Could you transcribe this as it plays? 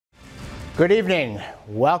Good evening.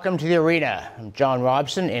 Welcome to the arena. I'm John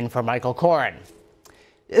Robson, in for Michael Corrin.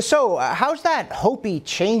 So, how's that hopey,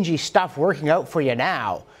 changey stuff working out for you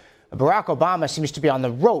now? Barack Obama seems to be on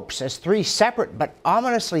the ropes as three separate but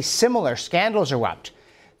ominously similar scandals erupt.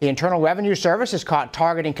 The Internal Revenue Service is caught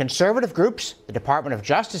targeting conservative groups, the Department of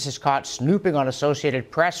Justice is caught snooping on Associated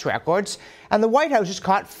Press records, and the White House is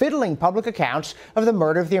caught fiddling public accounts of the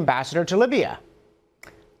murder of the ambassador to Libya.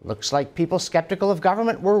 Looks like people skeptical of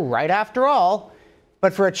government were right after all.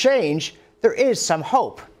 But for a change, there is some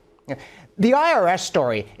hope. The IRS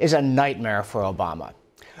story is a nightmare for Obama.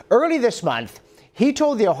 Early this month, he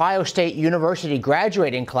told the Ohio State University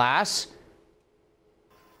graduating class,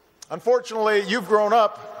 "Unfortunately, you've grown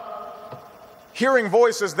up hearing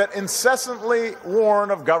voices that incessantly warn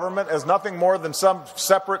of government as nothing more than some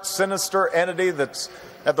separate, sinister entity that's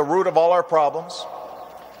at the root of all our problems.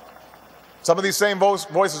 Some of these same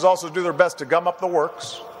voices also do their best to gum up the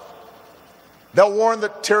works. They'll warn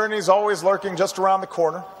that tyranny is always lurking just around the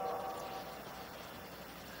corner.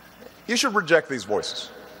 You should reject these voices."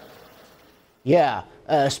 Yeah,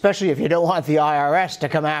 especially if you don't want the IRS to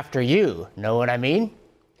come after you. Know what I mean?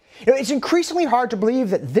 It's increasingly hard to believe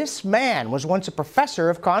that this man was once a professor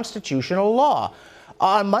of constitutional law.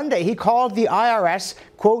 On Monday, he called the IRS,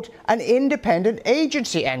 quote, an independent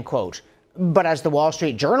agency, end quote. But as the Wall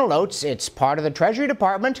Street Journal notes, it's part of the Treasury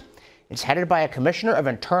Department. It's headed by a commissioner of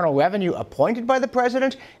internal revenue appointed by the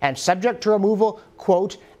president and subject to removal,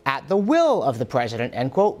 quote, at the will of the president,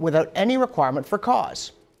 end quote, without any requirement for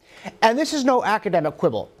cause. And this is no academic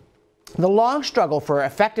quibble. The long struggle for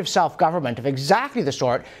effective self-government of exactly the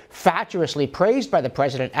sort fatuously praised by the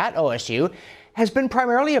president at OSU has been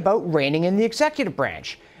primarily about reining in the executive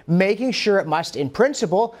branch, making sure it must, in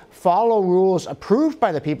principle, follow rules approved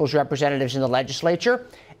by the people's representatives in the legislature,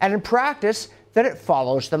 and in practice, that it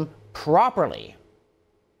follows them properly.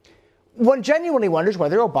 One genuinely wonders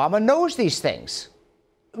whether Obama knows these things.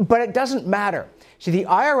 But it doesn't matter. See, the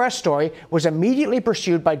IRS story was immediately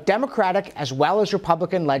pursued by Democratic as well as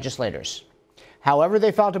Republican legislators. However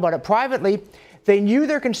they felt about it privately, they knew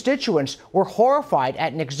their constituents were horrified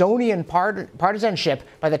at Nixonian partisanship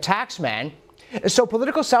by the tax man, so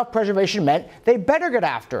political self-preservation meant they better get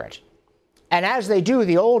after it. And as they do,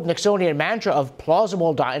 the old Nixonian mantra of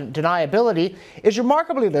plausible deniability is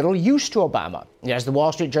remarkably little use to Obama. As the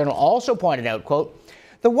Wall Street Journal also pointed out, quote,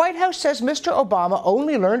 the White House says Mr. Obama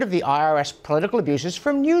only learned of the IRS political abuses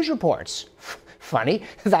from news reports. Funny,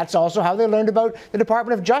 that's also how they learned about the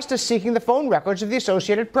Department of Justice seeking the phone records of the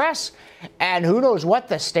Associated Press. And who knows what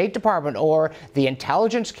the State Department or the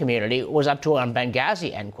intelligence community was up to on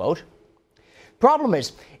Benghazi, end quote. Problem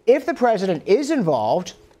is, if the president is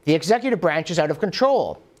involved, the executive branch is out of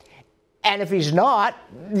control. And if he's not,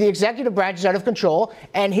 the executive branch is out of control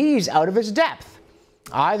and he's out of his depth.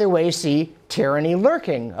 Either way, see tyranny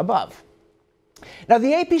lurking above. Now,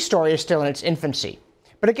 the AP story is still in its infancy.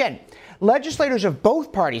 But again, legislators of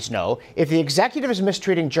both parties know if the executive is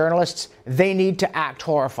mistreating journalists, they need to act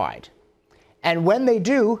horrified. And when they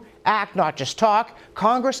do act, not just talk,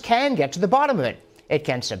 Congress can get to the bottom of it. It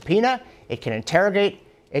can subpoena, it can interrogate,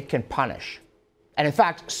 it can punish. And in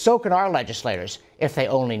fact, so can our legislators if they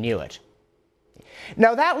only knew it.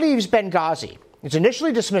 Now, that leaves Benghazi. It's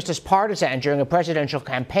initially dismissed as partisan during a presidential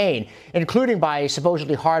campaign, including by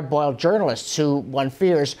supposedly hard-boiled journalists who, one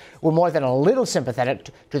fears, were more than a little sympathetic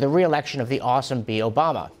to the re-election of the awesome B.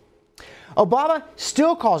 Obama. Obama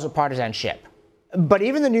still calls it partisanship. But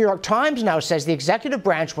even the New York Times now says the executive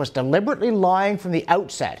branch was deliberately lying from the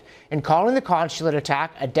outset in calling the consulate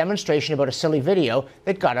attack a demonstration about a silly video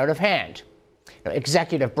that got out of hand. Now,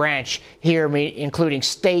 executive branch here including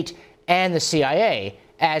state and the CIA,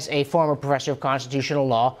 as a former professor of constitutional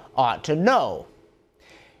law ought to know.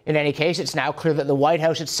 In any case, it's now clear that the White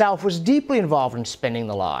House itself was deeply involved in spinning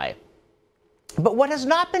the lie. But what has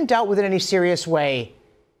not been dealt with in any serious way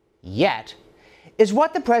yet is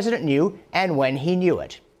what the president knew and when he knew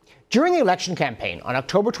it. During the election campaign on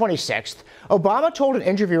October 26th, Obama told an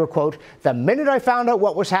interviewer, quote, the minute I found out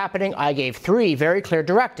what was happening, I gave three very clear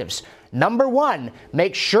directives. Number one,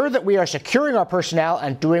 make sure that we are securing our personnel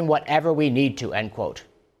and doing whatever we need to, end quote.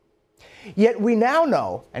 Yet we now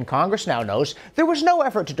know, and Congress now knows, there was no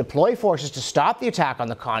effort to deploy forces to stop the attack on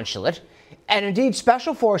the consulate, and indeed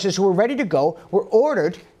special forces who were ready to go were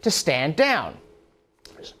ordered to stand down.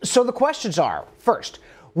 So the questions are, first,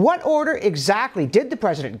 what order exactly did the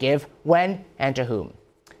president give, when, and to whom?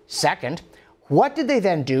 Second, what did they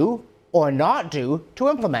then do or not do to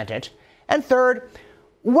implement it? And third,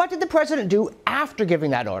 what did the president do after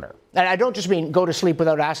giving that order? And I don't just mean go to sleep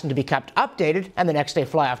without asking to be kept updated and the next day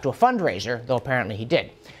fly off to a fundraiser, though apparently he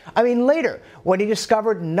did. I mean later, when he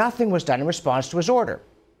discovered nothing was done in response to his order.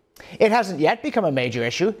 It hasn't yet become a major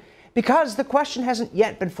issue because the question hasn't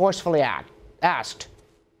yet been forcefully asked.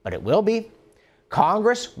 But it will be.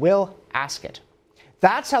 Congress will ask it.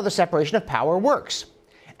 That's how the separation of power works.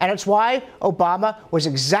 And it's why Obama was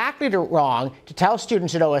exactly wrong to tell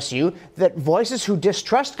students at OSU that voices who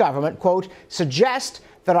distrust government, quote, suggest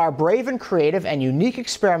that our brave and creative and unique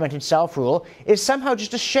experiment in self-rule is somehow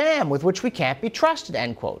just a sham with which we can't be trusted,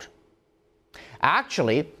 end quote.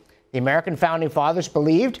 Actually, the American founding fathers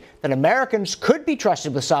believed that Americans could be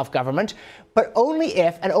trusted with self-government, but only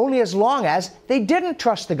if and only as long as they didn't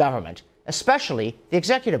trust the government, especially the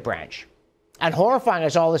executive branch. And horrifying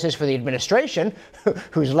as all this is for the administration,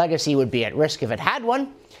 whose legacy would be at risk if it had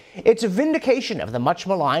one, it's a vindication of the much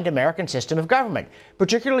maligned American system of government,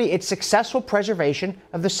 particularly its successful preservation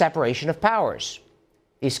of the separation of powers.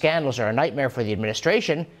 These scandals are a nightmare for the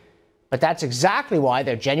administration, but that's exactly why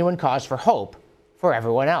they're genuine cause for hope for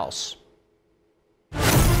everyone else.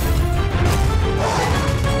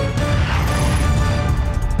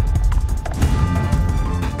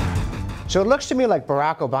 So it looks to me like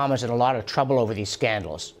Barack Obama's in a lot of trouble over these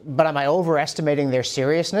scandals. But am I overestimating their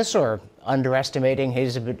seriousness or underestimating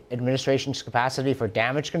his administration's capacity for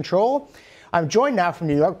damage control? I'm joined now from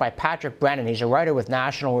New York by Patrick Brennan. He's a writer with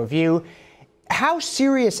National Review. How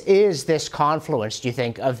serious is this confluence, do you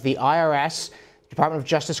think, of the IRS, Department of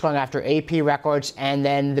Justice going after AP records, and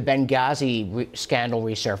then the Benghazi scandal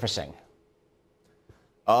resurfacing?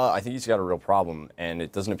 I think he's got a real problem, and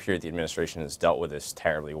it doesn't appear that the administration has dealt with this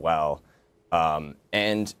terribly well.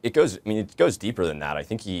 And it goes deeper than that. I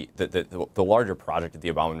think the larger project of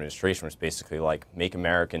the Obama administration was basically like make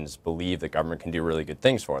Americans believe that government can do really good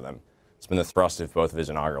things for them. It's been the thrust of both of his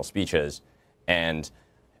inaugural speeches. And,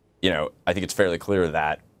 I think it's fairly clear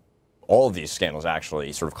that all of these scandals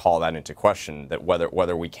actually sort of call that into question, that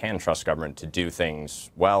whether we can trust government to do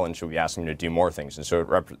things well and should we ask them to do more things. And so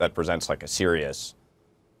that presents like a serious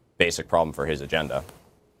basic problem for his agenda.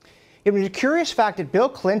 It was a curious fact that Bill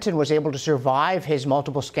Clinton was able to survive his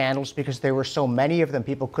multiple scandals because there were so many of them,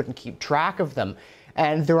 people couldn't keep track of them.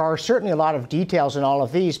 And there are certainly a lot of details in all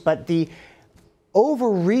of these, but the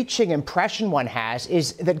overreaching impression one has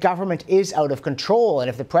is that government is out of control. And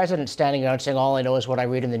if the president's standing around saying, all I know is what I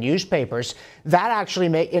read in the newspapers, that actually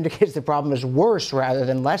indicates the problem is worse rather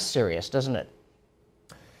than less serious, doesn't it?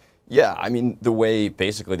 Yeah, I mean, the way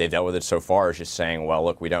basically they dealt with it so far is just saying, well,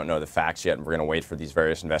 look, we don't know the facts yet, and we're going to wait for these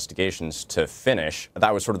various investigations to finish.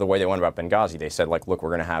 That was sort of the way they went about Benghazi. They said, like, look,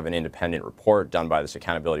 we're going to have an independent report done by this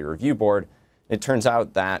Accountability Review Board. It turns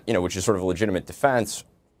out that, which is sort of a legitimate defense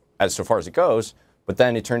as so far as it goes, but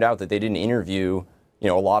then it turned out that they didn't interview, a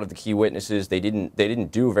lot of the key witnesses. They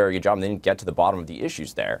didn't do a very good job, and they didn't get to the bottom of the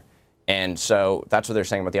issues there. And so that's what they're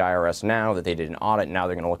saying about the IRS now, that they did an audit, and now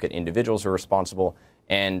they're going to look at individuals who are responsible.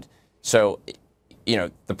 And so,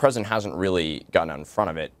 the president hasn't really gotten out in front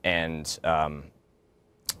of it, and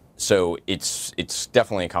so it's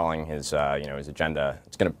definitely calling his his agenda.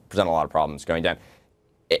 It's going to present a lot of problems going down,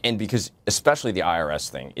 and because especially the IRS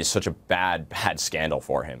thing is such a bad scandal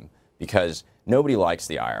for him because nobody likes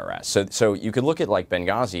the IRS. So you could look at like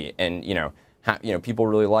Benghazi, and people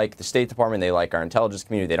really like the State Department. They like our intelligence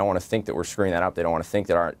community. They don't want to think that we're screwing that up. They don't want to think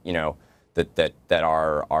that our that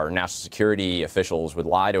our national security officials would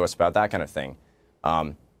lie to us about that kind of thing.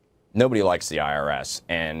 Nobody likes the IRS,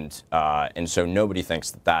 and so nobody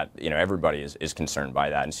thinks that everybody is concerned by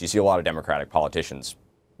that. And so you see a lot of Democratic politicians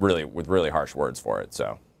with really harsh words for it.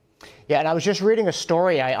 So. Yeah, and I was just reading a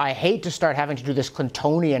story. I hate to start having to do this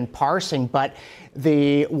Clintonian parsing, but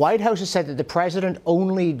the White House has said that the president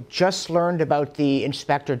only just learned about the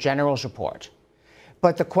Inspector General's report.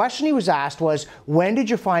 But the question he was asked was, when did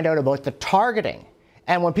you find out about the targeting?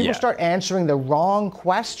 And when people start answering the wrong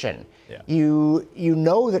question, you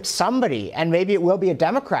know that somebody, and maybe it will be a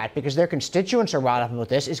Democrat because their constituents are riled up about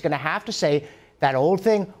this, is going to have to say that old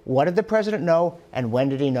thing, what did the president know and when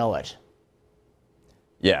did he know it?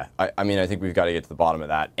 Yeah, I mean, I think we've got to get to the bottom of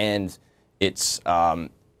that. And it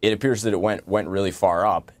appears that it went really far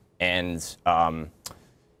up, and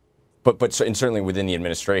But certainly within the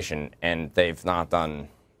administration, and they've not done,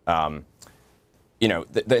 in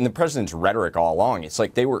the president's rhetoric all along, it's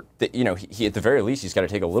like he at the very least, he's got to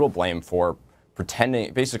take a little blame for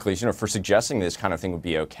pretending, basically, for suggesting this kind of thing would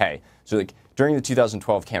be okay. So like during the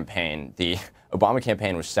 2012 campaign, the Obama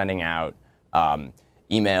campaign was sending out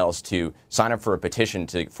emails to sign up for a petition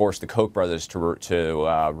to force the Koch brothers to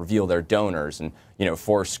reveal their donors, and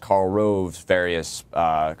force Karl Rove's various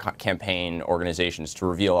campaign organizations to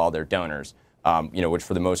reveal all their donors. which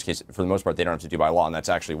for the most part, they don't have to do by law. And that's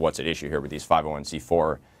actually what's at issue here with these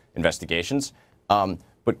 501c4 investigations.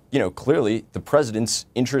 But, clearly the president's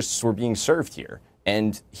interests were being served here.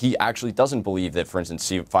 And he actually doesn't believe that, for instance,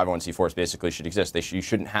 501c4s basically should exist. You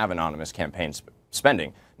shouldn't have anonymous campaign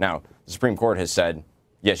spending. Now, the Supreme Court has said,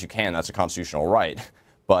 yes, you can. That's a constitutional right.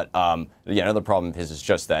 But another problem is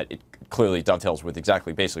just that it clearly dovetails with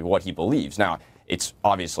basically what he believes. Now, it's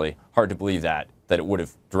obviously hard to believe that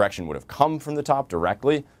direction would have come from the top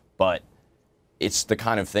directly, but it's the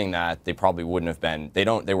kind of thing that they probably wouldn't have been. They're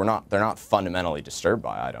not fundamentally disturbed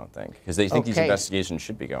by, I don't think, because they think these investigations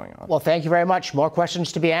should be going on. Well, thank you very much. More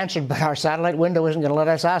questions to be answered, but our satellite window isn't going to let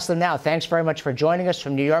us ask them now. Thanks very much for joining us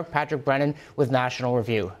from New York, Patrick Brennan with National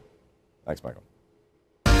Review. Thanks, Michael.